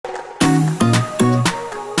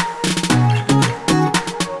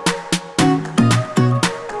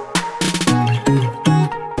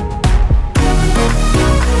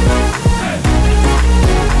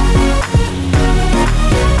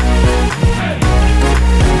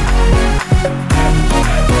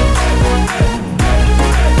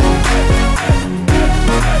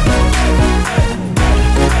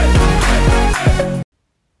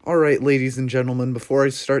ladies and gentlemen, before I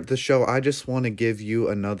start the show, I just want to give you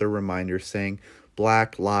another reminder saying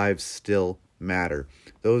Black lives still matter.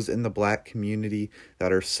 Those in the Black community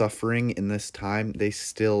that are suffering in this time, they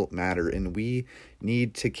still matter, and we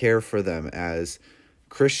need to care for them as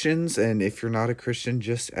Christians, and if you're not a Christian,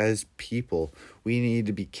 just as people. We need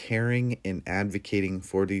to be caring and advocating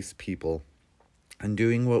for these people and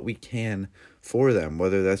doing what we can for them,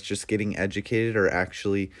 whether that's just getting educated or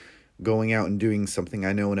actually going out and doing something.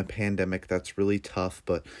 I know in a pandemic that's really tough,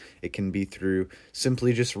 but it can be through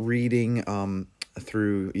simply just reading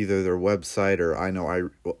through either their website, or I know I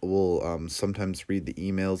will sometimes read the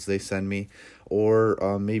emails they send me,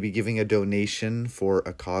 or maybe giving a donation for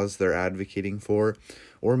a cause they're advocating for,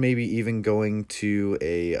 or maybe even going to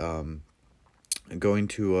a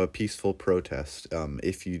peaceful protest,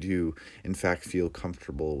 if you do in fact feel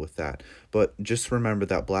comfortable with that. But just remember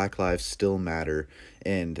that Black lives still matter,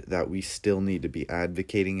 and that we still need to be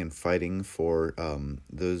advocating and fighting for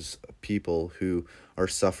those people who are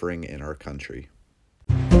suffering in our country.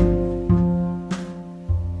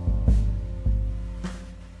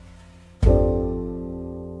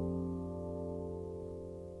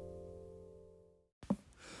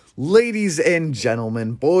 Ladies and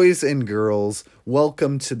gentlemen, boys and girls,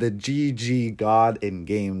 welcome to the GG God and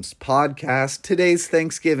Games podcast. Today's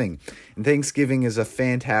Thanksgiving, and Thanksgiving is a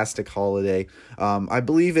fantastic holiday. I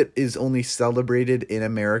believe it is only celebrated in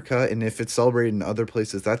America, and if it's celebrated in other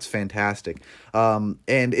places, that's fantastic. And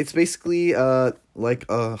it's basically like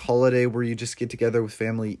a holiday where you just get together with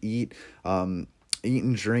family, eat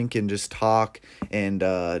and drink and just talk and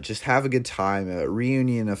just have a good time, a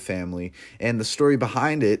reunion of family. And the story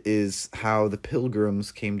behind it is how the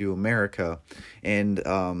Pilgrims came to America, and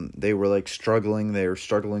they were struggling. They were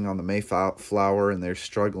struggling on the Mayflower, and they're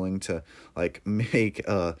struggling to make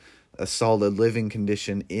a solid living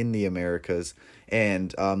condition in the Americas.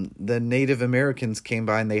 And the Native Americans came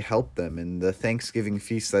by and they helped them. And the Thanksgiving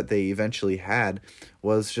feast that they eventually had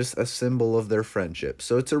was just a symbol of their friendship.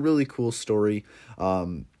 So it's a really cool story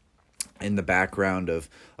in the background of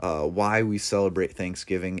why we celebrate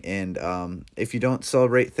Thanksgiving. And if you don't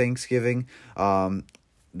celebrate Thanksgiving,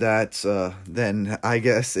 that's then I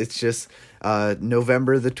guess it's just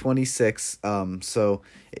November the 26th. So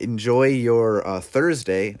enjoy your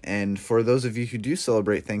Thursday. And for those of you who do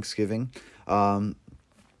celebrate Thanksgiving, I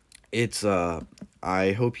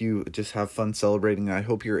hope you just have fun celebrating. I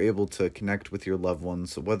hope you're able to connect with your loved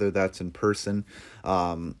ones, whether that's in person,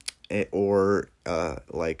 or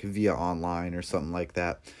via online or something like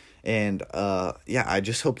that. And I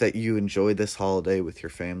just hope that you enjoy this holiday with your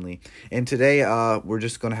family. And today we're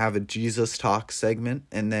just going to have a Jesus Talk segment,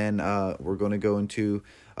 and then we're going to go into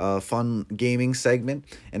a fun gaming segment.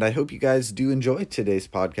 And I hope you guys do enjoy today's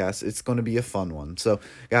podcast. It's going to be a fun one. So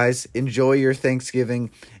guys, enjoy your Thanksgiving,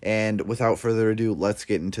 and without further ado, let's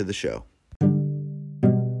get into the show.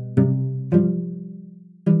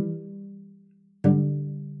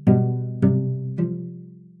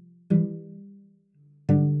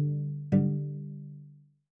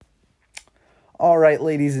 All right,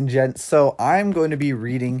 ladies and gents, so I'm going to be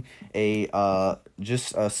reading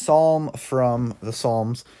just a psalm from the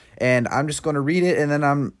Psalms, and I'm just going to read it, and then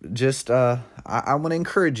I'm just, I want to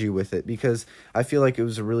encourage you with it, because I feel like it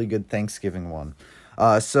was a really good Thanksgiving one.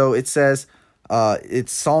 So it says,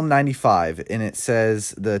 it's Psalm 95, and it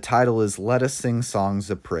says, the title is, Let Us Sing Songs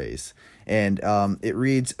of Praise. And it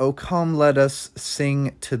reads, O come, let us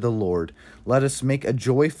sing to the Lord. Let us make a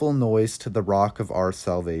joyful noise to the rock of our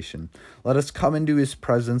salvation. Let us come into his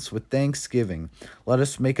presence with thanksgiving. Let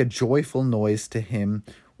us make a joyful noise to him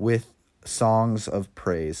with songs of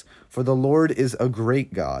praise. For the Lord is a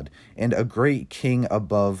great God, and a great King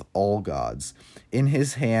above all gods. In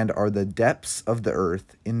his hand are the depths of the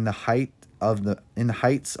earth, in the heights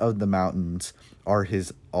of the mountains are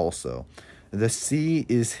his also. The sea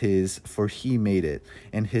is his, for he made it,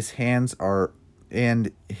 and his hands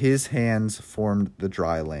formed the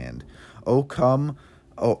dry land. O come,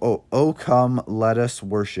 let us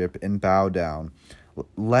worship and bow down.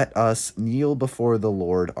 Let us kneel before the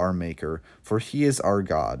Lord our Maker, for he is our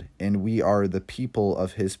God, and we are the people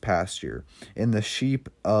of his pasture, and the sheep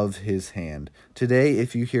of his hand. Today,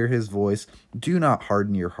 if you hear his voice, do not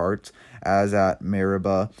harden your hearts, as at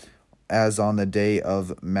Meribah, as on the day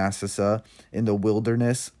of Massah in the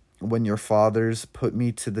wilderness, when your fathers put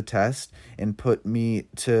me to the test and put me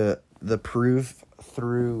to the proof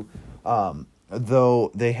through,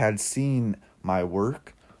 though they had seen my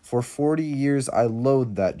work. For 40 years I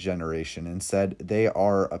loathed that generation and said, they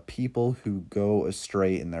are a people who go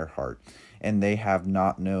astray in their heart, and they have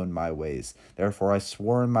not known my ways. Therefore I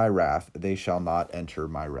swore in my wrath, they shall not enter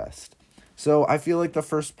my rest. So I feel like the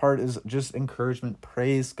first part is just encouragement.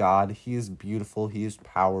 Praise God. He is beautiful. He is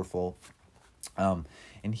powerful. And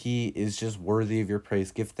he is just worthy of your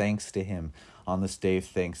praise. Give thanks to him on this day of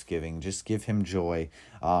Thanksgiving. Just give him joy.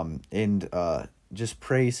 And just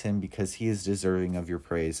praise him because he is deserving of your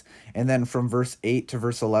praise. And then from verse 8 to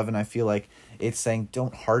verse 11, I feel like it's saying,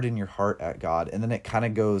 don't harden your heart at God. And then it kind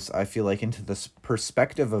of goes, I feel like, into this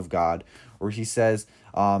perspective of God, where he says,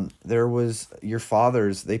 there was your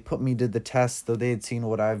fathers, they put me to the test, though they had seen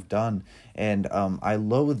what I've done. And I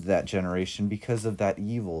loathed that generation because of that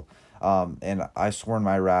evil. And I swore in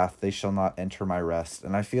my wrath, they shall not enter my rest.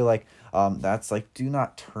 And I feel like that's like, do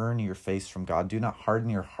not turn your face from God. Do not harden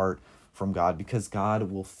your heart from God, because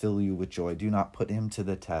God will fill you with joy. Do not put him to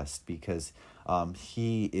the test, because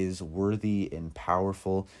he is worthy and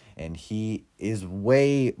powerful, and he is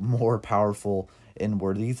way more powerful and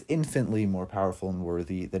worthy. He's infinitely more powerful and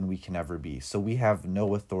worthy than we can ever be. So we have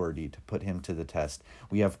no authority to put him to the test.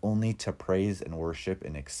 We have only to praise and worship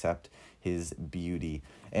and accept his beauty,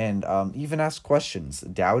 and even ask questions.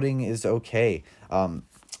 Doubting is okay.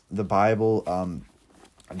 The Bible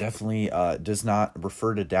definitely does not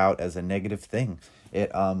refer to doubt as a negative thing.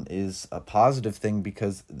 It is a positive thing,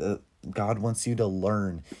 because God wants you to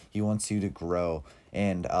learn. He wants you to grow.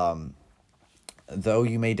 And though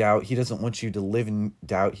you may doubt, he doesn't want you to live in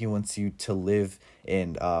doubt. He wants you to live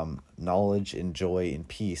in knowledge and joy and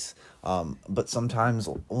peace. But sometimes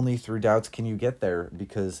only through doubts can you get there,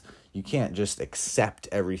 because you can't just accept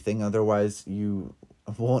everything. Otherwise, you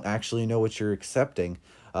won't actually know what you're accepting.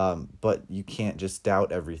 But you can't just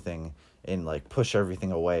doubt everything and like push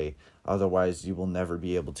everything away. Otherwise, you will never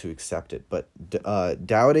be able to accept it. But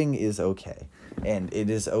doubting is okay. And it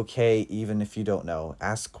is okay even if you don't know.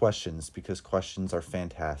 Ask questions, because questions are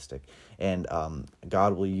fantastic. And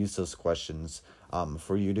God will use those questions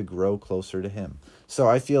for you to grow closer to him. So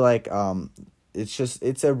I feel like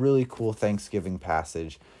it's a really cool Thanksgiving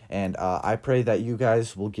passage. And I pray that you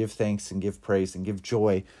guys will give thanks and give praise and give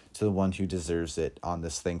joy to the one who deserves it on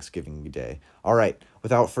this Thanksgiving Day. All right,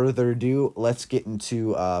 without further ado, let's get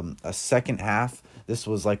into a second half. This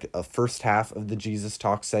was like a first half of the Jesus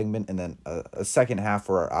Talk segment, and then a second half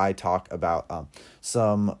where I talk about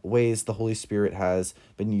some ways the Holy Spirit has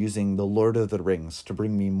been using the Lord of the Rings to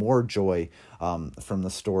bring me more joy from the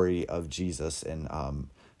story of Jesus, and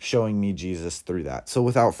showing me Jesus through that. So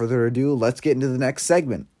without further ado, let's get into the next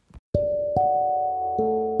segment.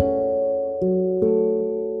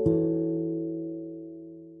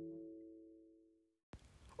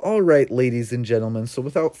 All right, ladies and gentlemen, so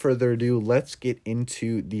without further ado, let's get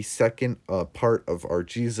into the second part of our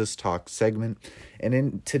Jesus Talk segment. And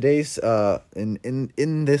in today's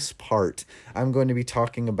in this part, I'm going to be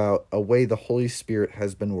talking about a way the Holy Spirit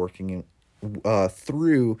has been working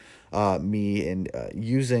through me, and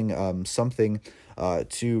using something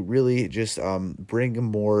to really just bring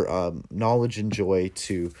more knowledge and joy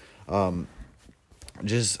to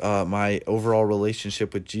my overall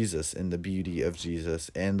relationship with Jesus and the beauty of Jesus.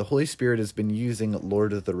 And the Holy Spirit has been using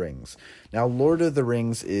Lord of the Rings. Now, Lord of the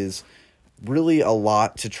Rings is really a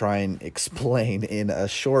lot to try and explain in a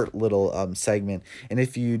short little segment. And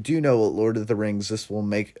if you do know what Lord of the Rings, this will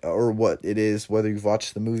make, or what it is, whether you've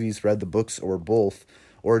watched the movies, read the books, or both,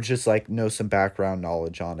 or just like know some background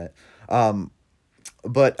knowledge on it.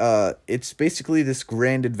 But it's basically this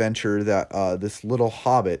grand adventure that this little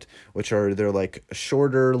hobbit, they're like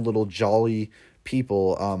shorter, little jolly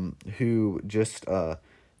people who just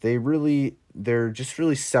they're just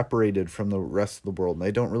really separated from the rest of the world, and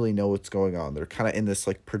they don't really know what's going on. They're kind of in this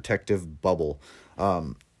like protective bubble,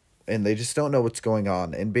 and they just don't know what's going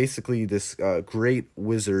on. And basically this great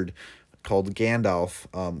wizard called Gandalf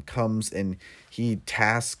comes, and he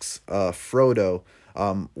tasks Frodo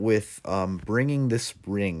with bringing this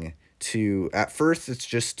ring to, at first it's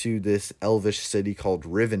just to this elvish city called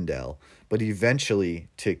Rivendell, but eventually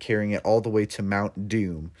to carrying it all the way to Mount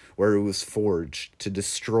Doom, where it was forged, to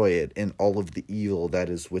destroy it and all of the evil that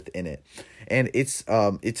is within it. And it's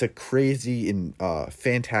a crazy and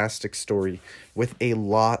fantastic story with a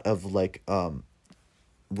lot of like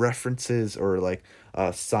references or like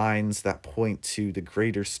signs that point to the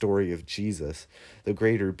greater story of Jesus, the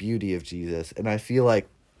greater beauty of Jesus. And I feel like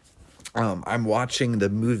I'm watching the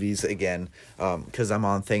movies again because I'm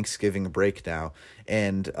on Thanksgiving break now,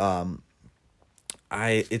 and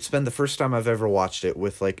it's been the first time I've ever watched it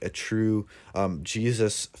with like a true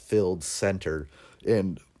Jesus filled center,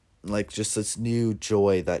 and like just this new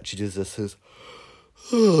joy that Jesus has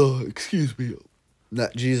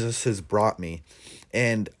that Jesus has brought me.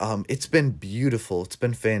 And it's been beautiful. It's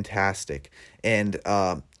been fantastic. And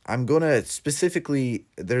I'm gonna specifically.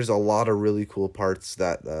 There's a lot of really cool parts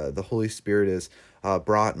that the Holy Spirit has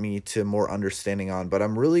brought me to more understanding on, but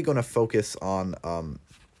I'm really gonna focus on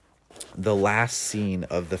the last scene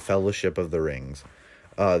of the Fellowship of the Rings.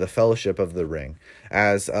 The Fellowship of the Ring,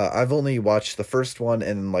 as I've only watched the first one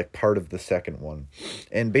and like part of the second one,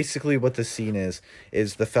 and basically what the scene is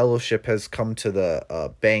the Fellowship has come to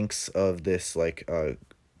the banks of this like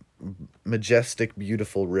majestic,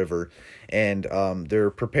 beautiful river, and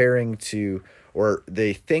they're preparing to, or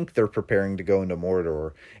they think they're preparing to go into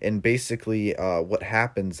Mordor. And basically, what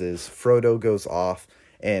happens is Frodo goes off,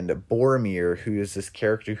 and Boromir, who is this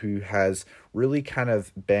character who has really kind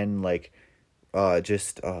of been like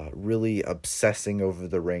just really obsessing over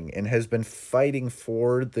the ring and has been fighting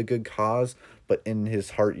for the good cause, but in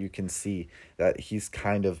his heart you can see that he's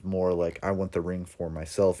kind of more like, I want the ring for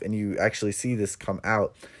myself. And you actually see this come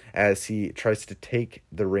out as he tries to take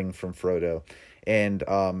the ring from Frodo. And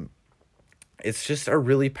it's just a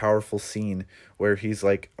really powerful scene where he's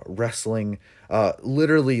like wrestling,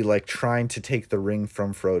 literally like trying to take the ring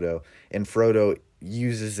from Frodo, and Frodo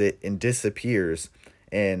uses it and disappears.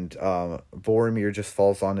 And Boromir just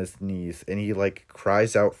falls on his knees and he like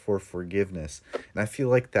cries out for forgiveness. And I feel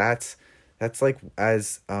like that's like,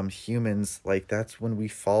 as humans, like that's when we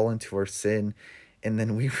fall into our sin, and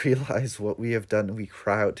then we realize what we have done and we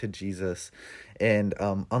cry out to Jesus. And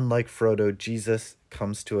unlike Frodo, Jesus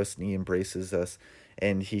comes to us and he embraces us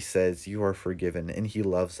and he says, you are forgiven, and he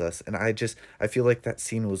loves us. And I feel like that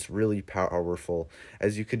scene was really powerful,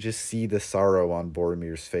 as you could just see the sorrow on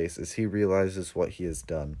Boromir's face as he realizes what he has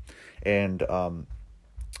done. And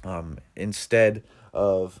instead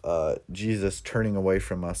of Jesus turning away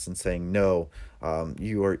from us and saying, no,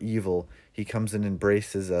 you are evil, he comes and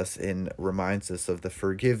embraces us and reminds us of the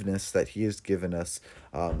forgiveness that he has given us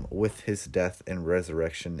with his death and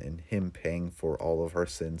resurrection, and him paying for all of our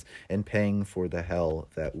sins and paying for the hell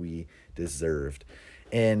that we deserved.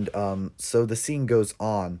 And so the scene goes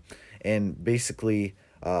on, and basically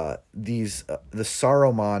the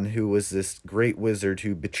Saruman, who was this great wizard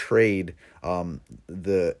who betrayed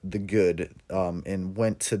the good and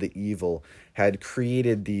went to the evil, had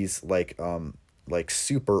created these like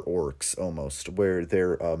super orcs almost, where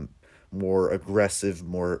they're more aggressive,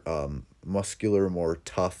 more muscular, more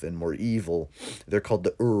tough, and more evil. They're called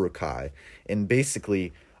the Uruk-hai. And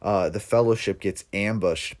basically the Fellowship gets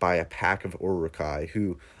ambushed by a pack of Uruk-hai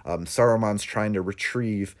who Saruman's trying to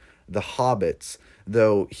retrieve the hobbits,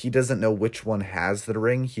 though he doesn't know which one has the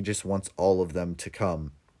ring. He just wants all of them to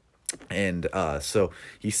come. And so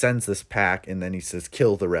he sends this pack, and then he says,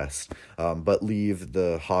 kill the rest, but leave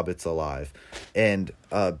the hobbits alive. And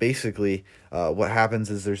basically what happens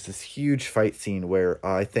is there's this huge fight scene where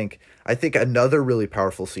I think another really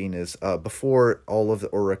powerful scene is before all of the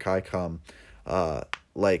Uruk-hai come,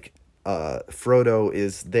 Frodo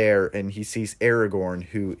is there and he sees Aragorn,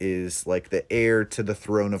 who is like the heir to the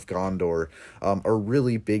throne of Gondor, a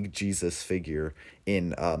really big Jesus figure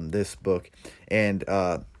in this book. And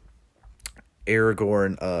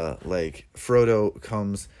Aragorn, Frodo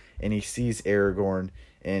comes and he sees Aragorn,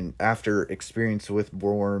 and after experience with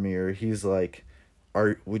Boromir, he's like,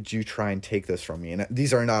 would you try and take this from me? And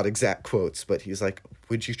these are not exact quotes, but he's like,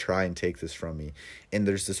 would you try and take this from me? And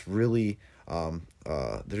there's this really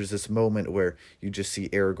there's this moment where you just see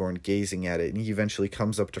Aragorn gazing at it, and he eventually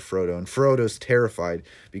comes up to Frodo, and Frodo's terrified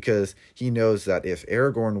because he knows that if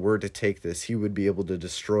Aragorn were to take this, he would be able to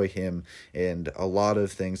destroy him and a lot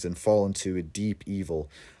of things and fall into a deep evil.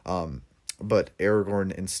 But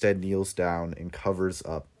Aragorn instead kneels down and covers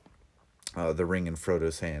up the ring in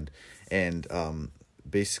Frodo's hand. And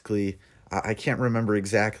basically, I can't remember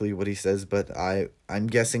exactly what he says, but I'm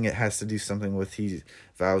guessing it has to do something with he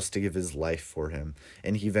vows to give his life for him.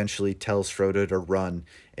 And he eventually tells Frodo to run,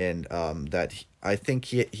 and I think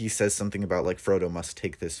he says something about like Frodo must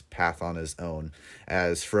take this path on his own,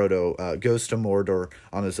 as Frodo goes to Mordor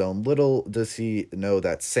on his own. Little does he know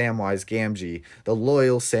that Samwise Gamgee, the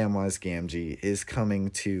loyal Samwise Gamgee, is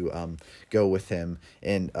coming to go with him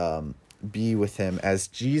and be with him, as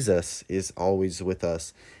Jesus is always with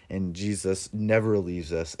us, and Jesus never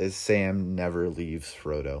leaves us, as Sam never leaves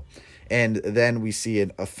Frodo. And then we see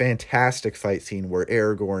a fantastic fight scene where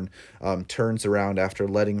Aragorn turns around after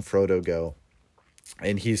letting Frodo go,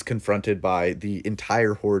 and he's confronted by the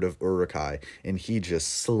entire horde of Uruk-hai, and he just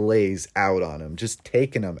slays out on him, just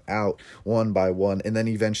taking them out one by one. And then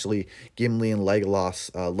eventually Gimli and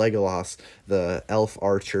Legolas, the elf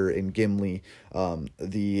archer, and Gimli,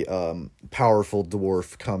 the powerful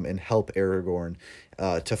dwarf, come and help Aragorn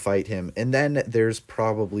to fight him. And then there's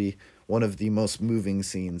probably one of the most moving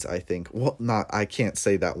scenes, I think. Well, I can't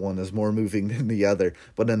say that one is more moving than the other,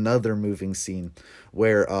 but another moving scene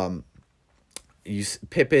where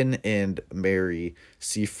Pippin and Merry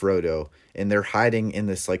see Frodo, and they're hiding in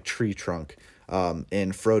this like tree trunk.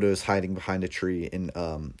 And Frodo's hiding behind a tree, and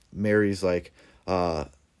Merry's like, come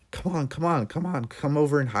on, come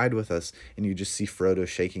over and hide with us. And you just see Frodo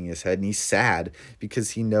shaking his head, and he's sad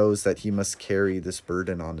because he knows that he must carry this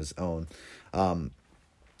burden on his own.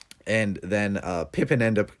 And then Pippin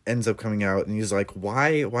ends up coming out, and he's like,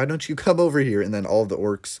 why don't you come over here? And then all the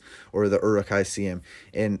orcs or the Uruk-hai see him,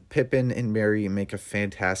 and Pippin and Merry make a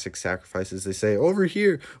fantastic sacrifices. They say, over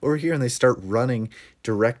here, and they start running,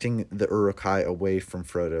 directing the Uruk-hai away from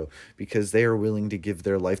Frodo, because they are willing to give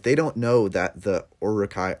their life. They don't know that the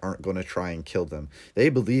Uruk-hai aren't going to try and kill them. They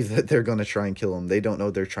believe that they're going to try and kill them. They don't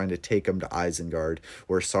know they're trying to take them to Isengard,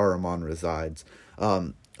 where Saruman resides.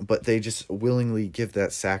 But they just willingly give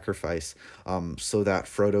that sacrifice so that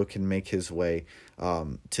Frodo can make his way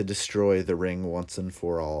to destroy the ring once and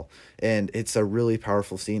for all. And it's a really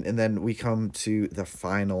powerful scene. And then we come to the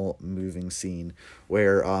final moving scene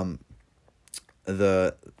where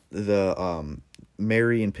the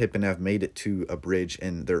Merry and Pippin have made it to a bridge,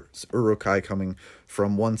 and there's Uruk-hai coming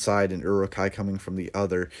from one side and Uruk-hai coming from the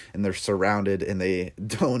other, and they're surrounded and they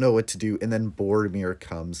don't know what to do. And then Boromir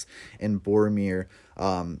comes, and Boromir,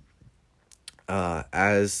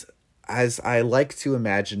 as I like to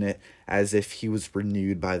imagine it, as if he was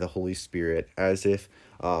renewed by the Holy Spirit, as if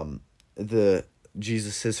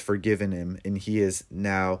Jesus has forgiven him, and he is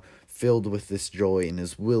now filled with this joy and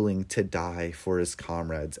is willing to die for his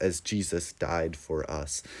comrades as Jesus died for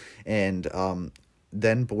us. And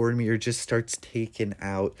then Boromir just starts taking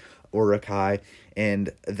out Uruk-hai, and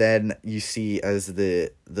then you see as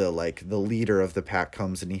the leader of the pack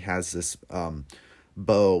comes, and he has this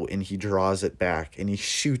bow, and he draws it back, and he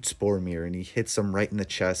shoots Boromir, and he hits him right in the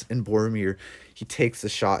chest. And Boromir, he takes the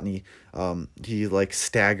shot, and he like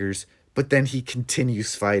staggers, but then he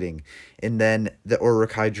continues fighting. And then the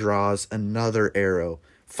Uruk-hai draws another arrow,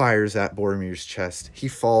 fires at Boromir's chest. He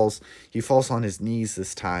falls on his knees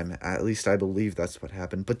this time. At least I believe that's what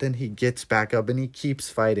happened. But then he gets back up and he keeps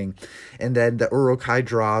fighting. And then the Uruk-hai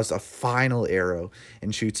draws a final arrow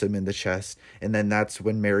and shoots him in the chest. And then that's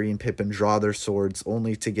when Merry and Pippin draw their swords,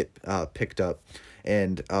 only to get picked up.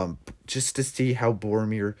 And just to see how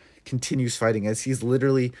Boromir continues fighting, as he's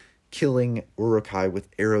literally killing Uruk-hai with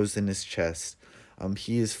arrows in his chest.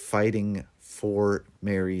 He is fighting for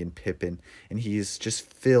Merry and Pippin, and he is just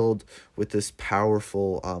filled with this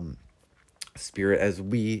powerful spirit, as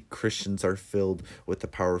we Christians are filled with the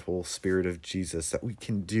powerful spirit of Jesus, that we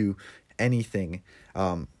can do anything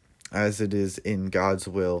as it is in God's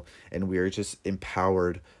will, and we are just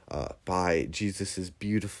empowered by Jesus's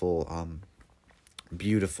beautiful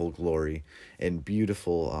glory and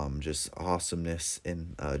beautiful just awesomeness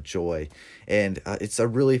and joy. And it's a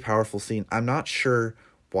really powerful scene. I'm not sure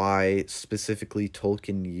why specifically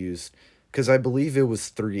Tolkien used, because I believe it was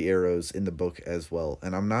 3 arrows in the book as well,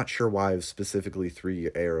 and I'm not sure why it was specifically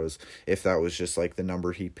 3 arrows, if that was just like the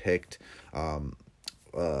number he picked,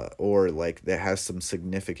 or like that has some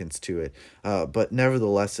significance to it, but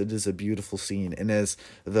nevertheless it is a beautiful scene. And as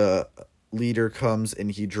the leader comes and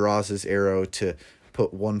he draws his arrow to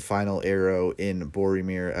put one final arrow in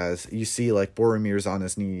Boromir, as you see like Boromir's on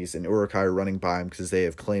his knees and Uruk-hai are running by him because they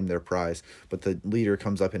have claimed their prize, but the leader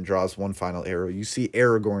comes up and draws one final arrow. You see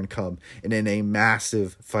Aragorn come, and in a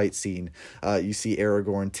massive fight scene, you see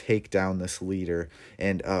Aragorn take down this leader,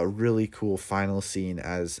 and a really cool final scene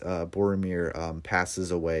as Boromir passes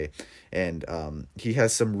away. And he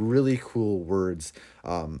has some really cool words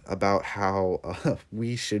about how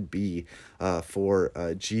we should be for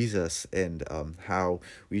Jesus, and how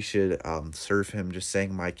we should serve him, just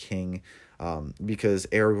saying "my king," because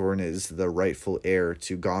Aragorn is the rightful heir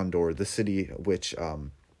to Gondor, the city which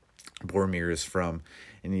Boromir is from.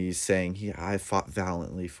 And he's saying, I fought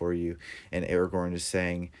valiantly for you. And Aragorn is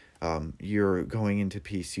saying, you're going into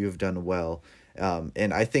peace, you have done well.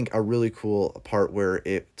 And I think a really cool part where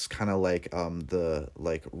it's kind of like the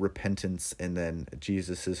like repentance and then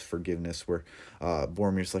Jesus's forgiveness, where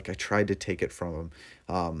Boromir's like, I tried to take it from him,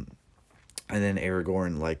 and then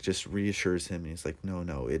Aragorn like just reassures him, and he's like,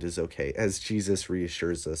 no, it is okay, as Jesus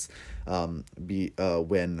reassures us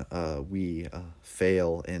when we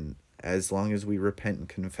fail, and as long as we repent and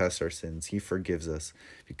confess our sins, he forgives us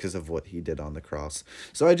because of what he did on the cross.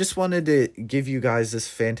 So I just wanted to give you guys this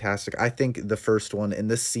fantastic, I think the first one, and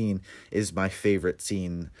this scene is my favorite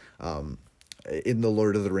scene in the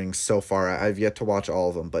Lord of the Rings so far. I've yet to watch all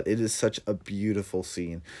of them, but it is such a beautiful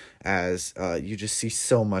scene as you just see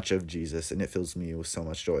so much of Jesus, and it fills me with so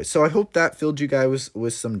much joy. So I hope that filled you guys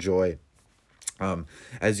with some joy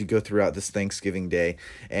as you go throughout this Thanksgiving Day.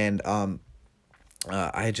 And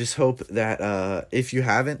I just hope that if you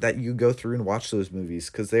haven't, that you go through and watch those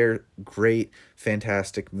movies, because they're great,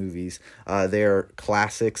 fantastic movies. They're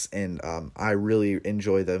classics, and I really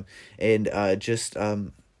enjoy them. And just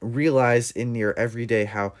realize in your everyday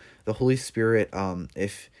how the Holy Spirit,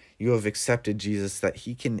 if you have accepted Jesus, that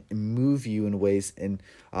he can move you in ways and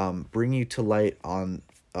bring you to light on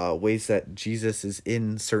ways that Jesus is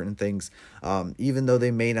in certain things, even though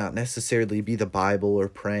they may not necessarily be the Bible or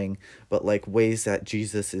praying, but like ways that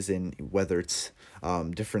Jesus is in, whether it's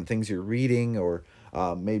different things you're reading or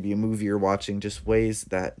maybe a movie you're watching, just ways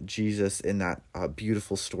that Jesus in that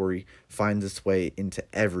beautiful story finds its way into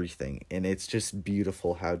everything. And it's just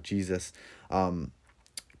beautiful how Jesus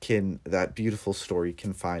that beautiful story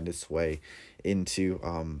can find its way into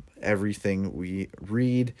everything we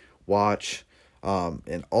read, watch,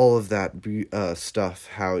 and all of that stuff,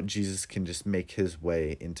 how Jesus can just make his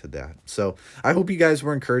way into that. So I hope you guys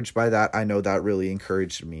were encouraged by that. I know that really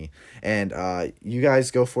encouraged me. And you guys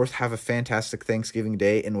go forth, have a fantastic Thanksgiving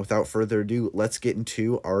Day. And without further ado, let's get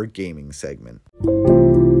into our gaming segment.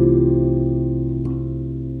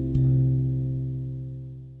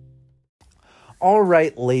 All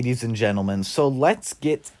right, ladies and gentlemen, so let's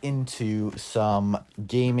get into some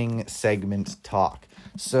gaming segment talk.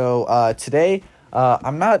 So today,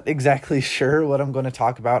 I'm not exactly sure what I'm going to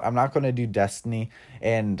talk about. I'm not going to do Destiny,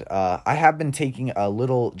 and I have been taking a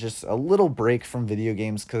little break from video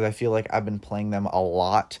games because I feel like I've been playing them a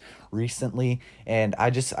lot recently, and I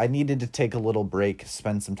needed to take a little break,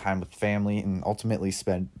 spend some time with family, and ultimately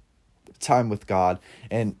spend time with God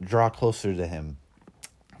and draw closer to him.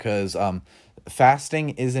 Because fasting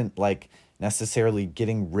isn't like necessarily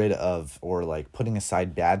getting rid of or like putting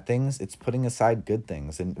aside bad things. It's putting aside good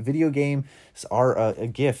things. And video games are a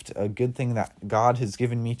gift, a good thing that God has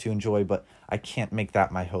given me to enjoy, but I can't make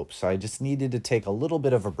that my hope. So I just needed to take a little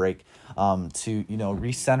bit of a break to,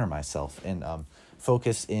 recenter myself and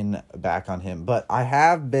focus in back on him. But I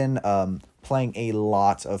have been playing a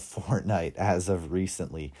lot of Fortnite as of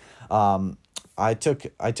recently. I took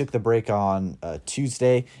the break on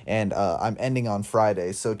Tuesday, and I'm ending on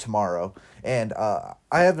Friday, so tomorrow. And I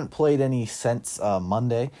haven't played any since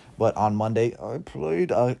Monday, but on Monday I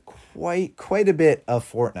played quite a bit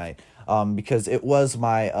of Fortnite because it was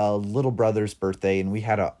my little brother's birthday, and we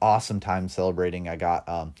had an awesome time celebrating. I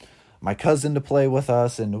got my cousin to play with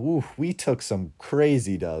us, and we took some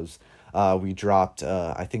crazy dubs. We dropped.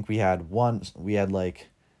 I think we had one. We had like.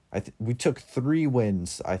 We took 3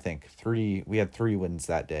 wins, I think. We had 3 wins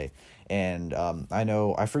that day. And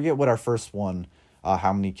I forget what our first one,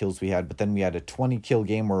 how many kills we had, but then we had a 20 kill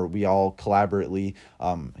game where we all collaboratively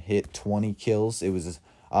hit 20 kills. It was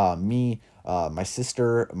me, my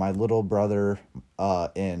sister, my little brother,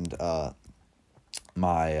 and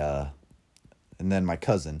then my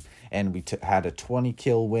cousin. And we had a 20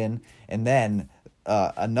 kill win. And then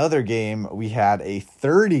another game, we had a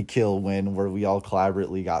 30 kill win where we all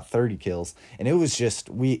collaboratively got 30 kills, and it was just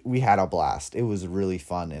we had a blast. It was really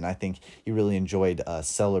fun, and I think he really enjoyed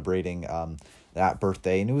celebrating that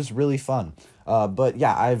birthday, and it was really fun. But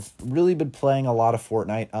yeah, I've really been playing a lot of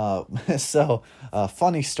Fortnite. So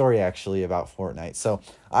funny story actually about Fortnite. So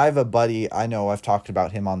I have a buddy, I know I've talked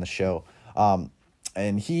about him on the show,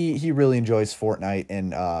 and he really enjoys Fortnite,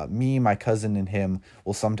 and me, my cousin, and him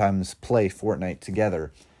will sometimes play Fortnite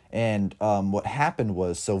together. And what happened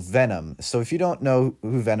was, so Venom. So if you don't know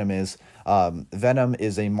who Venom is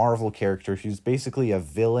a Marvel character who's basically a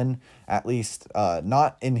villain, at least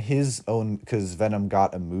not in his own, because Venom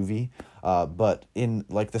got a movie, but in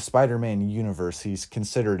like the Spider-Man universe, he's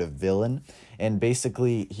considered a villain. And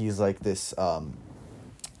basically he's like this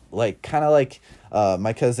like kind of like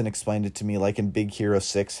my cousin explained it to me, like in Big Hero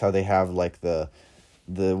 6, how they have like the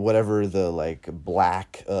whatever, the like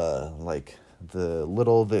black like the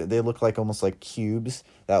little they look like almost like cubes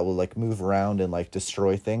that will like move around and like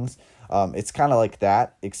destroy things. It's kind of like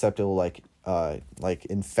that, except it will like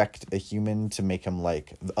infect a human to make him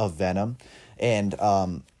like a Venom. And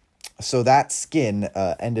so that skin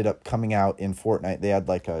ended up coming out in Fortnite. They had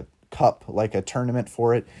like a cup, like a tournament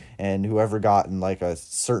for it, and whoever got in like a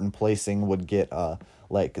certain placing would get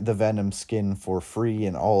like the Venom skin for free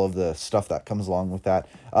and all of the stuff that comes along with that.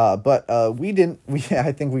 But I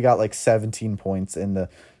think we got like 17 points, and the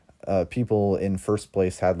people in first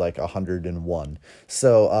place had like 101.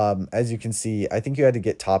 So as you can see, I think you had to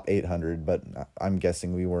get top 800, but I'm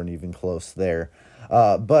guessing we weren't even close there.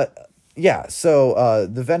 But yeah, so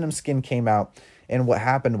the Venom skin came out, and what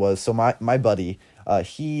happened was, so my buddy,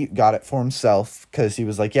 he got it for himself because he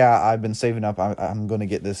was like, yeah, I've been saving up. I'm going to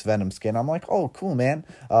get this Venom skin. I'm like, oh, cool, man.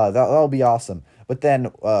 That'll be awesome. But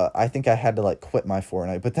then I think I had to like quit my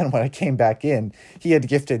Fortnite. But then when I came back in, he had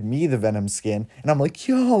gifted me the Venom skin. And I'm like,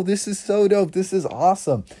 yo, this is so dope. This is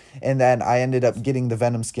awesome. And then I ended up getting the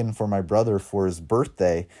Venom skin for my brother for his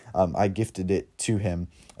birthday. I gifted it to him.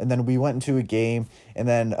 And then we went into a game, and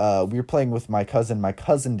then we were playing with my cousin. My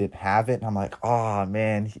cousin didn't have it, and I'm like, oh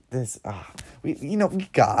man, we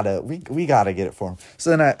gotta get it for him.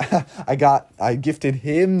 So then I gifted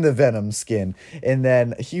him the Venom skin, and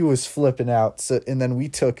then he was flipping out. So and then we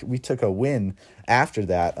took a win after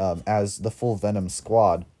that as the full Venom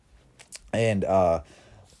squad, and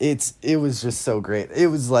it was just so great. It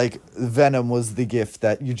was like Venom was the gift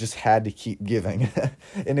that you just had to keep giving.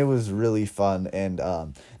 And it was really fun. And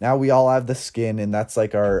now we all have the skin, and that's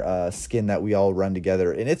like our skin that we all run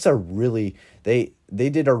together. And it's a really, they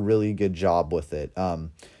did a really good job with it.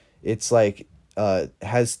 It's like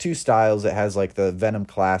has two styles. It has like the Venom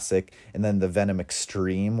Classic and then the Venom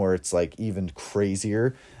Extreme, where it's like even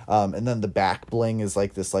crazier. And then the back bling is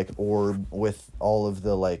like this like orb with all of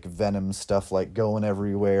the like Venom stuff like going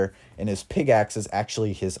everywhere, and his pickaxe is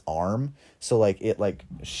actually his arm, so like it like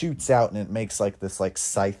shoots out and it makes like this like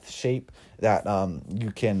scythe shape that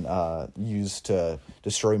you can use to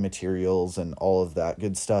destroy materials and all of that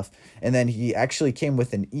good stuff. And then he actually came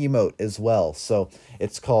with an emote as well, so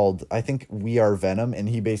it's called, I think, We Are Venom, and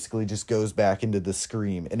he basically just goes back into the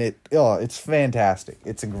scream, and it's fantastic.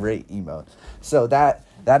 It's a great emote. So that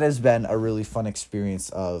has been a really fun experience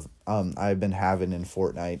of I've been having in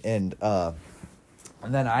Fortnite. And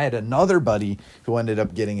then I had another buddy who ended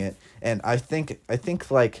up getting it, and I think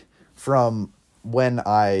like from when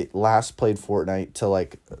I last played Fortnite to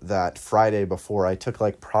like that Friday before, I took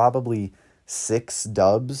like probably 6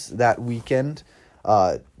 dubs that weekend,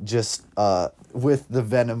 just with the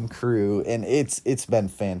Venom crew, and it's been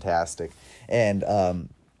fantastic. And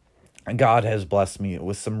God has blessed me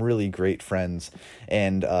with some really great friends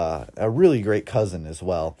and a really great cousin as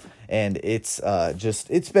well. And it's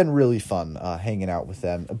been really fun hanging out with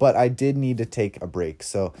them. But I did need to take a break.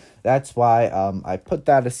 So that's why I put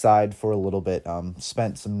that aside for a little bit,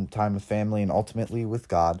 spent some time with family and ultimately with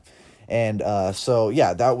God. And so,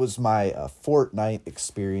 yeah, that was my Fortnite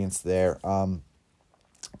experience there.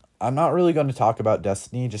 I'm not really going to talk about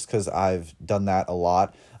Destiny just because I've done that a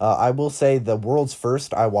lot. I will say the World's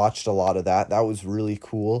First, I watched a lot of that. That was really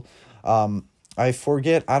cool. I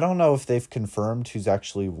forget, I don't know if they've confirmed who's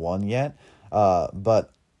actually won yet.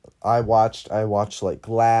 But I watched like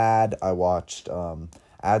Glad, I watched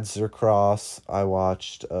Adzercross, I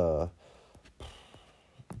watched I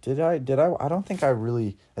think I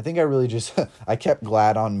really just I kept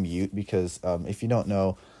Glad on mute because if you don't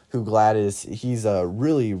know who Glad is, he's a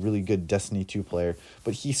really, really good Destiny 2 player,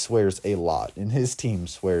 but he swears a lot, and his team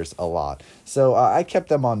swears a lot. So I kept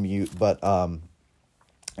them on mute, but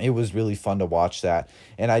it was really fun to watch that.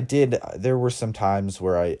 And there were some times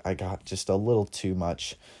where I got just a little too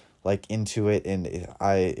much like into it, and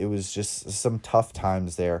it was just some tough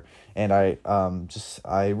times there, and I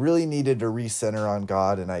really needed to recenter on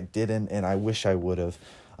God, and I didn't, and I wish I would have.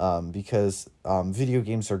 Because video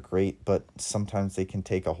games are great, but sometimes they can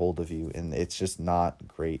take a hold of you, and it's just not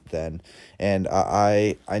great then. And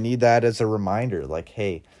I need that as a reminder, like,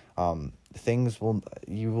 hey, you'll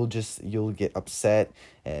get upset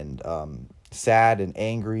and sad and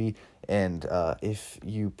angry, and if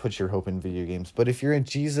you put your hope in video games. But if you're in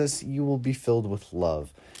Jesus, you will be filled with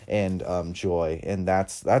love and joy, and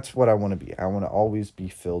that's what I want to be. I want to always be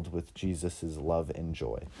filled with Jesus's love and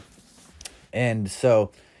joy. And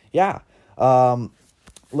so, yeah,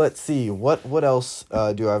 let's see, what else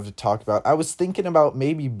do I have to talk about? I was thinking about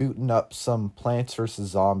maybe booting up some Plants vs.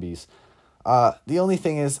 Zombies. The only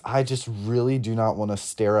thing is, I just really do not want to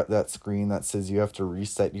stare at that screen that says you have to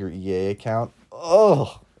reset your EA account.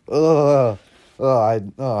 I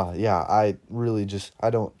really just, I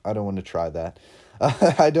don't want to try that.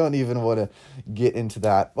 I don't even want to get into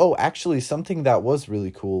that. Oh, actually, something that was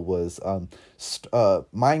really cool was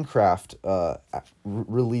Minecraft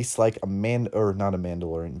released like not a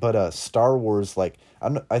Mandalorian, but a Star Wars, like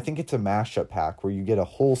I think it's a mashup pack where you get a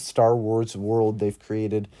whole Star Wars world they've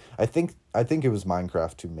created. I think it was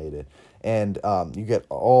Minecraft who made it, and you get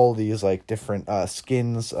all these like different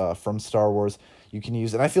skins from Star Wars you can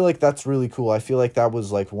use, and I feel like that's really cool. I feel like that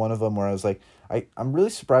was like one of them where I was like, I'm really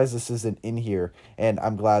surprised this isn't in here, and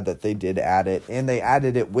I'm glad that they did add it, and they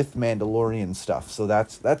added it with Mandalorian stuff, so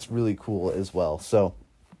that's really cool as well. So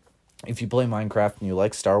if you play Minecraft and you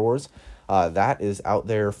like Star Wars, that is out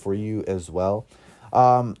there for you as well.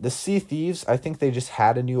 The Sea Thieves, I think they just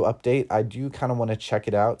had a new update. I do kind of want to check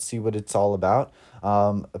it out, see what it's all about.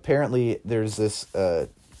 Apparently, there's this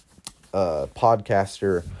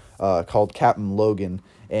podcaster called Captain Logan,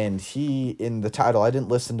 and he, in the title, I didn't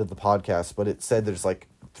listen to the podcast, but it said there's like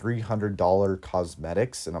 $300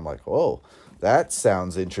 cosmetics, and I'm like, oh, that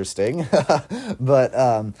sounds interesting.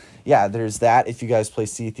 But yeah, there's that. If you guys play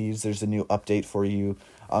Sea Thieves, there's a new update for you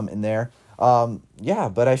in there. Yeah,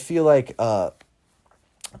 but I feel like I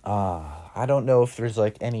don't know if there's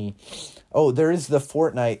like any. Oh, there is the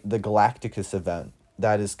Fortnite, the Galacticus event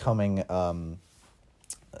that is coming on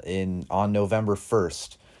November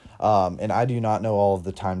 1st. And I do not know all of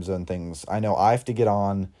the time zone things. I know I have to get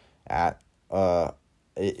on at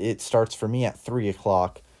it starts for me at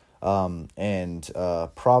 3:00. And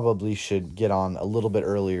probably should get on a little bit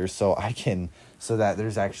earlier so that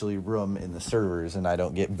there's actually room in the servers and I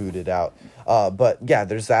don't get booted out. But yeah,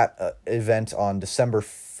 there's that event on December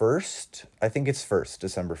 1st. I think it's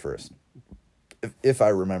December 1st, if I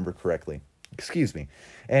remember correctly. Excuse me.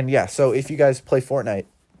 And yeah, so if you guys play Fortnite,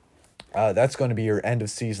 that's going to be your end of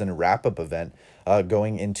season wrap-up event,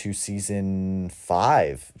 going into season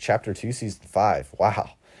 5, chapter 2, season 5.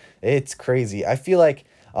 Wow. It's crazy. I feel like,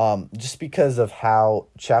 just because of how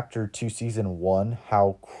chapter 2, season 1,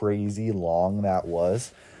 how crazy long that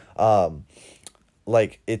was,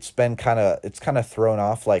 like it's kind of thrown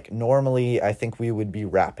off. Like normally I think we would be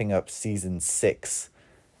wrapping up season 6,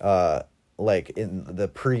 like in the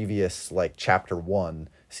previous, like chapter 1,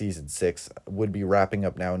 season 6 would be wrapping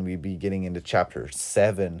up now, and we'd be getting into chapter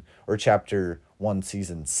 7 or chapter 1,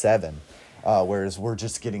 season 7. Whereas we're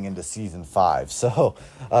just getting into season 5. So,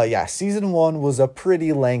 yeah, season 1 was a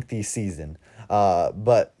pretty lengthy season.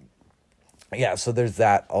 But yeah, so there's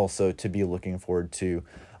that also to be looking forward to,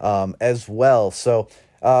 as well. So,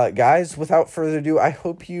 guys, without further ado, I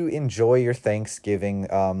hope you enjoy your Thanksgiving.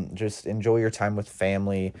 Just enjoy your time with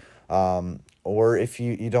family. Or if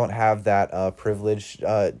you don't have that privilege,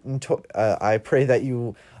 I pray that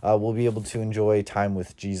you will be able to enjoy time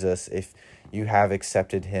with Jesus if you have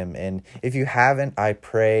accepted him. And if you haven't, I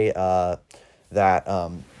pray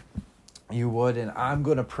that you would. And I'm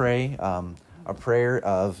going to pray a prayer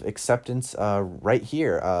of acceptance right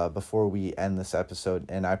here before we end this episode.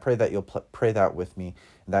 And I pray that you'll pray that with me,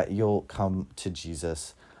 that you'll come to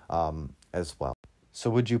Jesus as well. So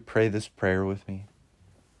would you pray this prayer with me?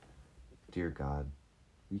 Dear God,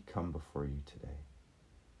 we come before you today.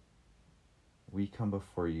 We come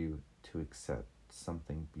before you to accept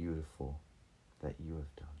something beautiful that you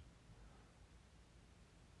have done.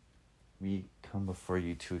 We come before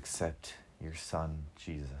you to accept your Son,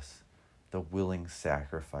 Jesus, the willing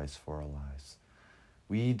sacrifice for our lives.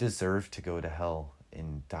 We deserve to go to hell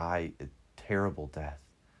and die a terrible death.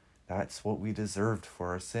 That's what we deserved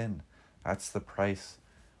for our sin. That's the price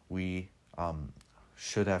we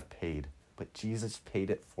should have paid. But Jesus paid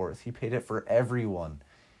it for us. He paid it for everyone.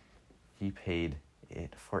 He paid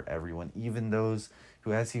it for everyone, even those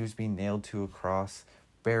who, as he was being nailed to a cross,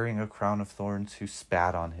 bearing a crown of thorns, who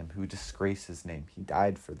spat on him, who disgraced his name. He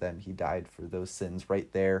died for them. He died for those sins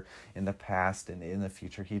right there in the past and in the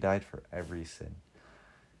future. He died for every sin.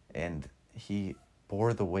 And he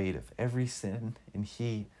bore the weight of every sin, and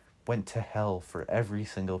he went to hell for every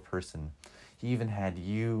single person. He even had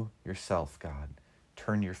you yourself, God,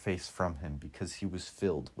 turn your face from him because he was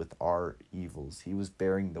filled with our evils. He was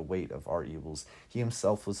bearing the weight of our evils. He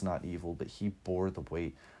himself was not evil, but he bore the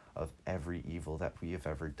weight of every evil that we have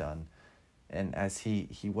ever done. And as he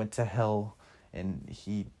went to hell and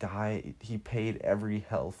he died, he paid every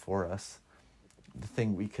hell for us, the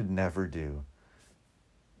thing we could never do.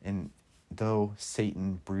 And though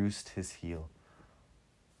Satan bruised his heel,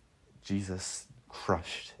 Jesus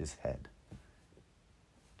crushed his head.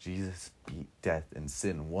 Jesus beat death and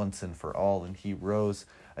sin once and for all, and he rose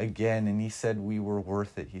again, and he said we were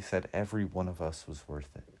worth it. He said every one of us was worth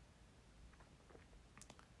it.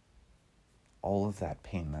 All of that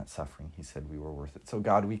pain, that suffering, he said we were worth it. So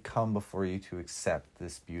God, we come before you to accept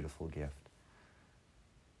this beautiful gift.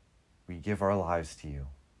 We give our lives to you.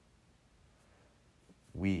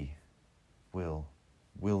 We will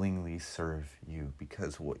willingly serve you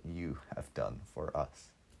because what you have done for us.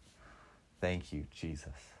 Thank you,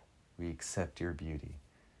 Jesus. We accept your beauty.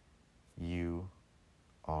 You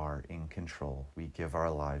are in control. We give our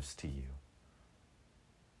lives to you.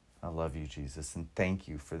 I love you, Jesus, and thank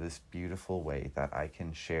you for this beautiful way that I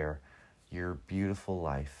can share your beautiful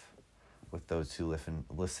life with those who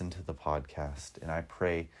listen to the podcast. And I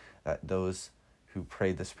pray that those who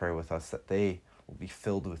pray this prayer with us, that they will be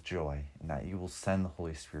filled with joy and that you will send the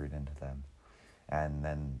Holy Spirit into them. and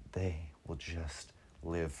then they will just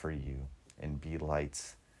live for you and be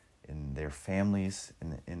lights in their families,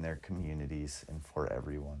 in their communities, and for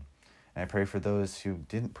everyone. And I pray for those who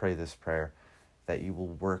didn't pray this prayer, that you will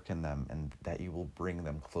work in them and that you will bring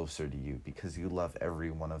them closer to you, because you love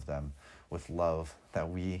every one of them with love that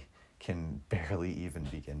we can barely even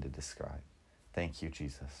begin to describe. Thank you,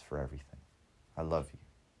 Jesus, for everything. I love you.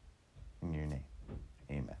 In your name,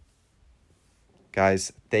 amen.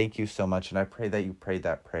 Guys, thank you so much, and I pray that you prayed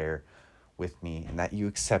that prayer with me and that you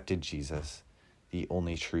accepted Jesus, the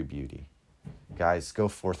only true beauty. Guys, go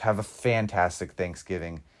forth. Have a fantastic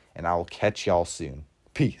Thanksgiving, and I will catch y'all soon.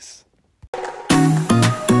 Peace.